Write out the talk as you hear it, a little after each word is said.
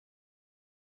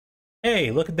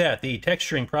Hey, look at that. The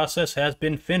texturing process has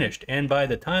been finished, and by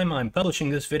the time I'm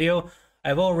publishing this video,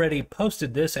 I've already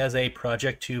posted this as a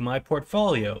project to my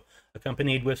portfolio,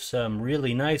 accompanied with some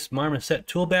really nice Marmoset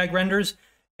toolbag renders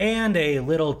and a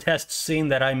little test scene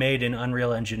that I made in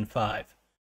Unreal Engine 5.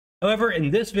 However, in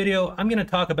this video, I'm going to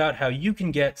talk about how you can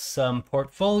get some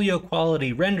portfolio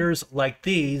quality renders like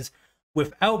these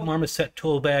without Marmoset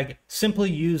toolbag, simply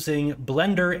using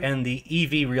Blender and the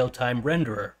Eevee real-time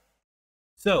renderer.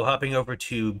 So hopping over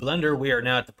to Blender, we are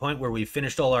now at the point where we've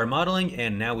finished all our modeling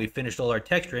and now we've finished all our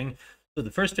texturing. So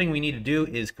the first thing we need to do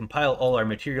is compile all our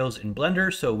materials in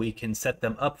Blender so we can set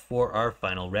them up for our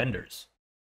final renders.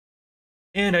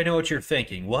 And I know what you're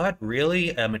thinking. What? Really?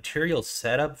 A material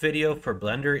setup video for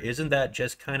Blender? Isn't that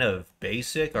just kind of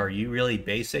basic? Are you really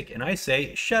basic? And I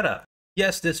say, shut up.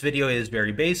 Yes, this video is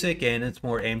very basic and it's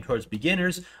more aimed towards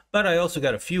beginners, but I also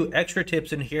got a few extra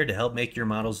tips in here to help make your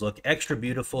models look extra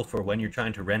beautiful for when you're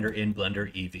trying to render in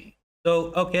Blender Eevee.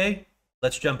 So, okay,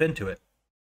 let's jump into it.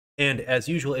 And as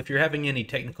usual, if you're having any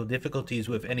technical difficulties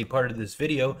with any part of this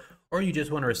video, or you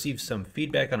just want to receive some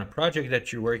feedback on a project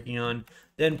that you're working on,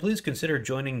 then please consider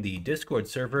joining the Discord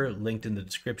server linked in the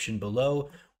description below,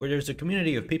 where there's a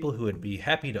community of people who would be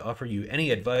happy to offer you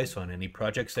any advice on any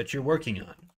projects that you're working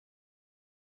on.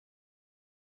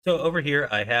 So over here,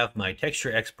 I have my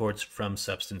texture exports from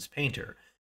Substance Painter,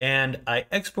 and I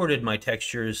exported my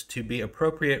textures to be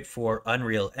appropriate for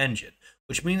Unreal Engine,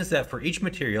 which means that for each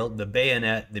material, the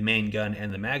bayonet, the main gun,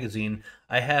 and the magazine,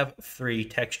 I have 3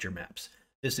 texture maps.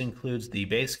 This includes the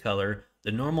base color,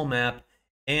 the normal map,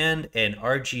 and an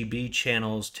RGB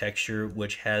channels texture,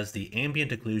 which has the ambient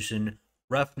occlusion,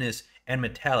 roughness, and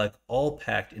metallic all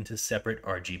packed into separate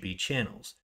RGB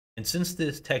channels. And since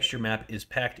this texture map is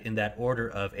packed in that order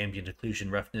of ambient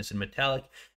occlusion, roughness, and metallic,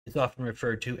 it's often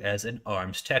referred to as an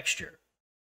ARMS texture.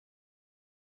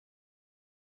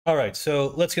 All right,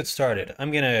 so let's get started.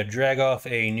 I'm going to drag off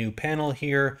a new panel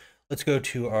here. Let's go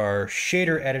to our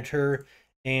shader editor.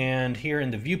 And here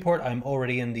in the viewport, I'm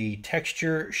already in the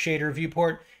texture shader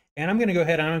viewport. And I'm going to go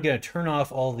ahead and I'm going to turn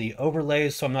off all the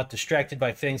overlays so I'm not distracted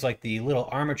by things like the little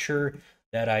armature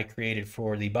that I created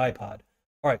for the bipod.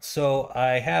 All right, so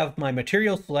I have my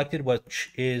material selected,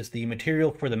 which is the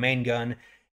material for the main gun.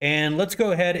 And let's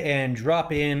go ahead and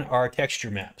drop in our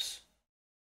texture maps.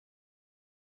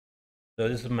 So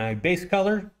this is my base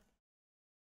color.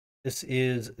 This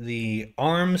is the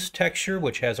ARMS texture,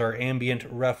 which has our ambient,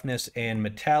 roughness, and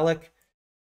metallic.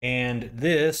 And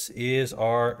this is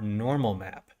our normal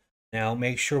map. Now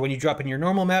make sure when you drop in your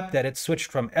normal map that it's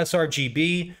switched from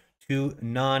sRGB to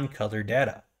non-color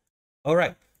data. All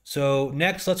right. So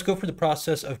next, let's go through the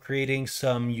process of creating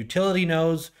some utility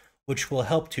nodes, which will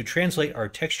help to translate our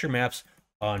texture maps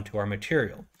onto our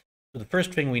material. So the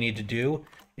first thing we need to do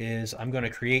is I'm going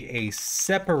to create a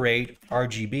separate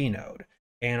RGB node,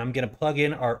 and I'm going to plug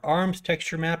in our ARMS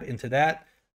texture map into that.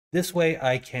 This way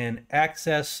I can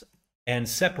access and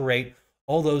separate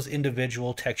all those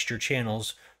individual texture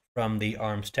channels from the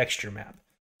ARMS texture map.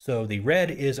 So the red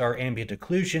is our ambient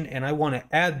occlusion, and I want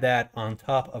to add that on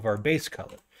top of our base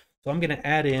color. So I'm going to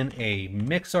add in a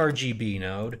mix RGB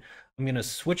node. I'm going to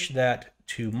switch that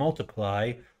to multiply.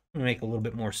 I'm going to make a little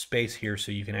bit more space here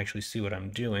so you can actually see what I'm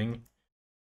doing.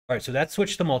 All right, so that's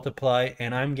switched to multiply,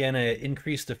 and I'm going to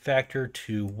increase the factor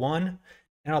to 1,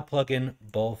 and I'll plug in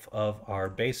both of our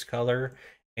base color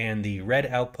and the red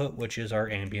output, which is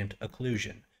our ambient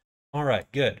occlusion. All right,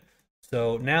 good.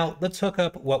 So now let's hook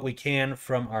up what we can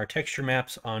from our texture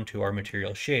maps onto our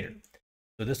material shader.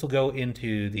 So this will go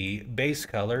into the base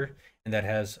color, and that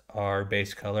has our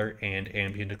base color and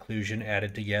ambient occlusion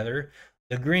added together.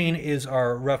 The green is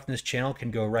our roughness channel, can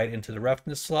go right into the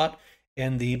roughness slot,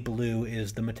 and the blue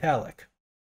is the metallic.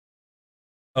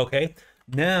 Okay,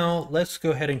 now let's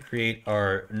go ahead and create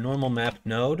our normal map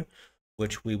node,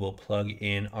 which we will plug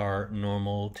in our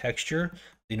normal texture.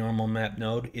 The normal map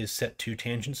node is set to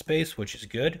tangent space, which is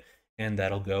good, and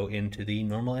that'll go into the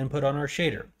normal input on our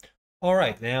shader. All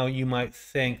right, now you might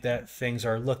think that things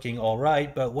are looking all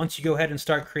right, but once you go ahead and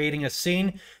start creating a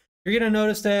scene, you're going to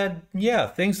notice that, yeah,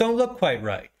 things don't look quite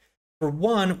right. For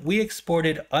one, we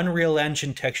exported Unreal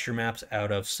Engine texture maps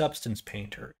out of Substance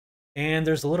Painter, and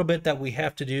there's a little bit that we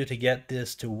have to do to get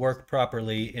this to work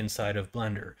properly inside of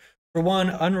Blender. For one,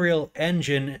 Unreal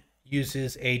Engine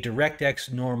uses a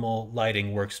DirectX normal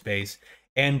lighting workspace,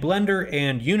 and Blender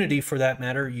and Unity, for that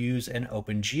matter, use an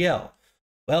OpenGL.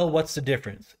 Well, what's the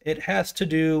difference? It has to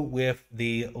do with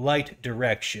the light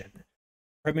direction,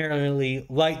 primarily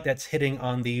light that's hitting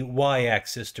on the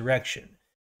y-axis direction.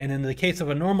 And in the case of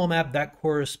a normal map, that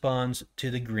corresponds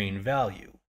to the green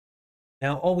value.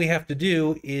 Now, all we have to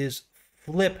do is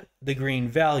flip the green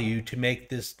value to make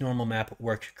this normal map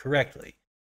work correctly.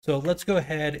 So let's go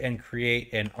ahead and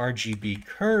create an RGB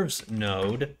curves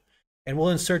node, and we'll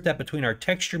insert that between our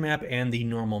texture map and the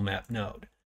normal map node.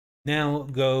 Now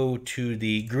go to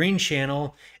the green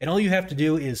channel, and all you have to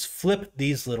do is flip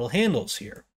these little handles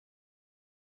here.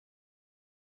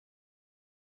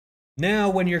 Now,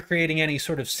 when you're creating any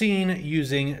sort of scene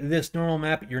using this normal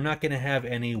map, you're not going to have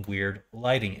any weird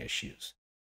lighting issues.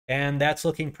 And that's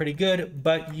looking pretty good,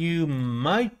 but you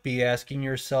might be asking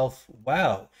yourself,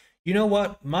 wow, you know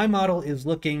what? My model is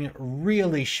looking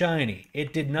really shiny.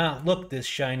 It did not look this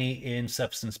shiny in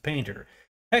Substance Painter.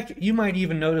 Heck, you might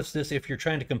even notice this if you're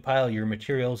trying to compile your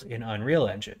materials in Unreal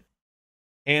Engine.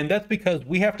 And that's because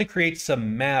we have to create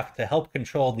some math to help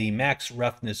control the max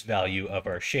roughness value of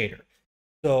our shader.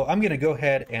 So I'm going to go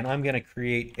ahead and I'm going to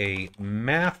create a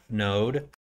math node.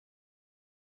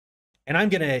 And I'm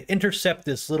going to intercept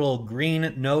this little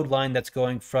green node line that's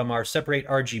going from our separate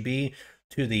RGB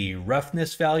to the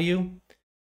roughness value.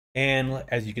 And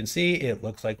as you can see, it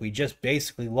looks like we just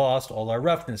basically lost all our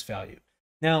roughness value.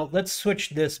 Now let's switch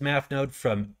this math node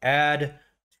from add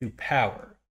to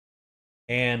power.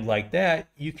 And like that,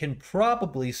 you can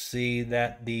probably see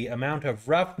that the amount of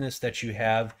roughness that you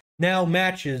have now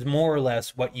matches more or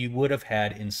less what you would have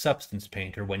had in Substance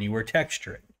Painter when you were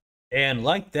texturing. And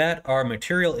like that, our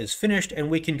material is finished, and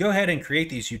we can go ahead and create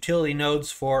these utility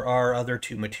nodes for our other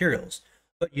two materials.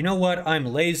 But you know what? I'm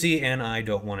lazy and I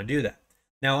don't want to do that.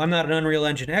 Now, I'm not an Unreal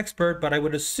Engine expert, but I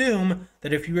would assume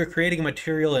that if you were creating a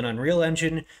material in Unreal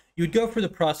Engine, you'd go through the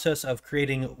process of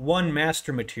creating one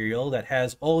master material that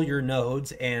has all your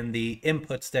nodes and the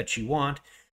inputs that you want,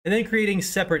 and then creating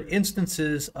separate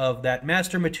instances of that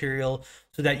master material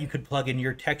so that you could plug in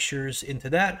your textures into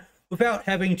that without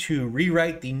having to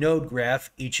rewrite the node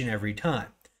graph each and every time.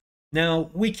 Now,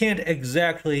 we can't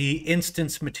exactly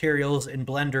instance materials in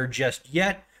Blender just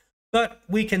yet, but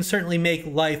we can certainly make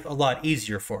life a lot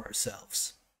easier for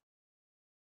ourselves.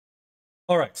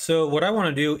 All right, so what I want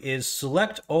to do is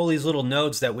select all these little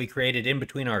nodes that we created in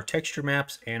between our texture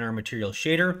maps and our material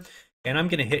shader, and I'm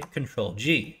going to hit Control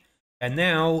G. And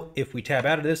now, if we tab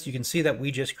out of this, you can see that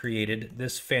we just created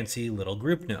this fancy little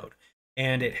group node.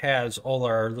 And it has all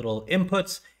our little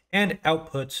inputs and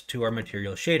outputs to our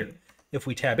material shader. If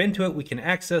we tab into it, we can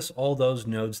access all those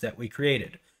nodes that we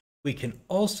created. We can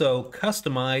also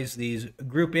customize these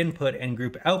group input and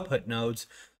group output nodes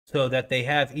so that they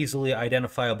have easily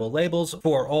identifiable labels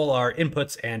for all our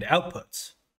inputs and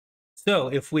outputs. So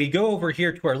if we go over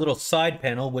here to our little side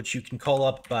panel, which you can call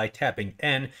up by tapping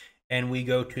N, and we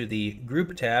go to the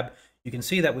group tab, you can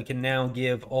see that we can now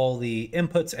give all the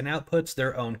inputs and outputs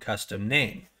their own custom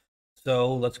name.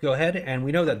 So let's go ahead, and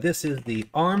we know that this is the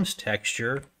arms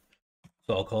texture,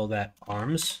 so I'll call that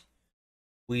arms.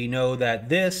 We know that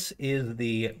this is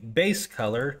the base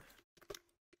color,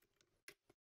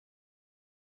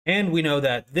 and we know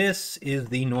that this is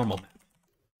the normal map.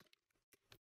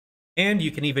 And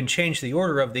you can even change the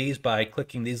order of these by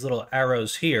clicking these little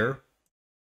arrows here.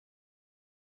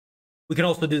 We can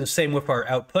also do the same with our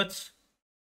outputs.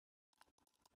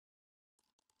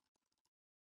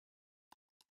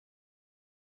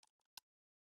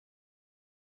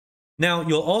 Now,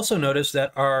 you'll also notice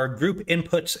that our group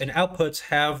inputs and outputs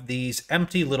have these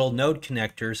empty little node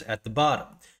connectors at the bottom.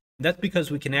 That's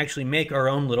because we can actually make our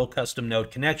own little custom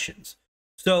node connections.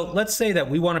 So let's say that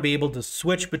we want to be able to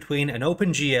switch between an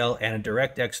OpenGL and a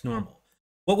DirectX normal.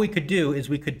 What we could do is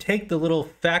we could take the little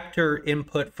factor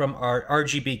input from our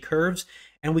RGB curves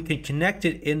and we could connect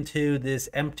it into this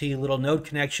empty little node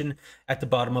connection at the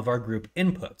bottom of our group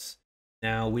inputs.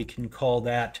 Now we can call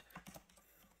that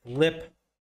flip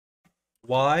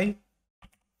Y,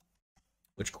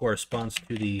 which corresponds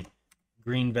to the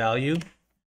green value.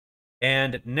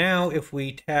 And now if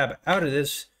we tab out of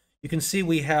this, you can see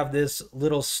we have this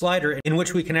little slider in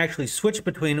which we can actually switch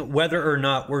between whether or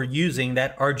not we're using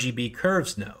that RGB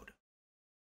curves node.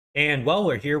 And while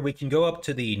we're here, we can go up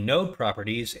to the node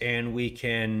properties and we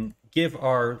can give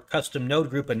our custom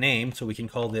node group a name. So we can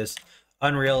call this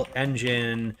Unreal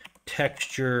Engine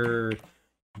Texture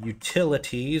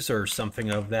Utilities or something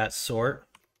of that sort.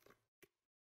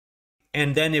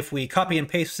 And then if we copy and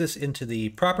paste this into the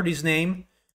properties name,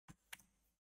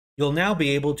 you'll now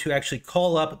be able to actually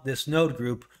call up this node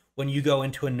group when you go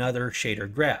into another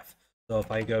shader graph. So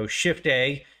if I go Shift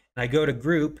A and I go to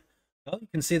group, well, you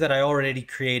can see that I already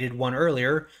created one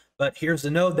earlier, but here's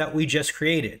the node that we just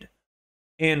created.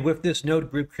 And with this node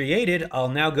group created, I'll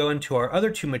now go into our other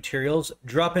two materials,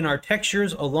 drop in our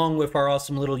textures along with our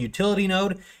awesome little utility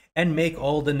node, and make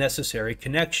all the necessary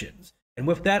connections. And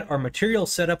with that, our material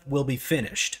setup will be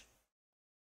finished.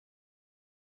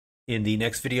 In the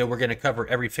next video, we're going to cover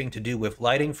everything to do with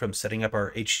lighting, from setting up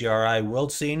our HDRI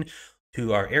world scene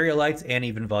to our area lights and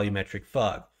even volumetric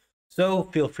fog. So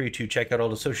feel free to check out all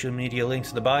the social media links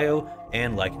in the bio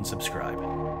and like and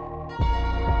subscribe.